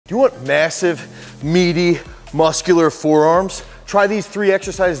Do you want massive, meaty, muscular forearms? Try these 3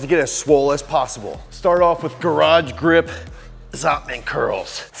 exercises to get as swole as possible. Start off with garage grip Zotman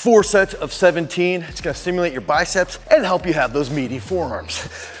curls. 4 sets of 17. It's gonna stimulate your biceps and help you have those meaty forearms.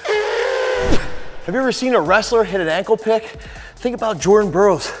 Have you ever seen a wrestler hit an ankle pick? Think about Jordan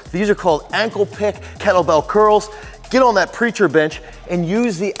Burroughs. These are called ankle pick kettlebell curls. Get on that preacher bench and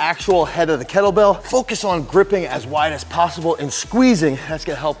use the actual head of the kettlebell. Focus on gripping as wide as possible and squeezing. That's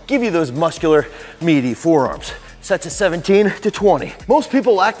gonna help give you those muscular, meaty forearms. Sets of 17 to 20. Most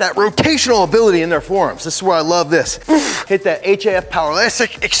people lack that rotational ability in their forearms. This is where I love this. Hit that HAF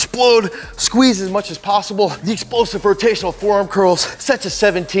Powerlastic, explode, squeeze as much as possible. The explosive rotational forearm curls, sets of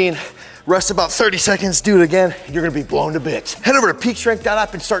 17. Rest about 30 seconds, do it again, you're gonna be blown to bits. Head over to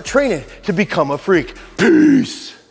peakstrength.app and start training to become a freak. Peace.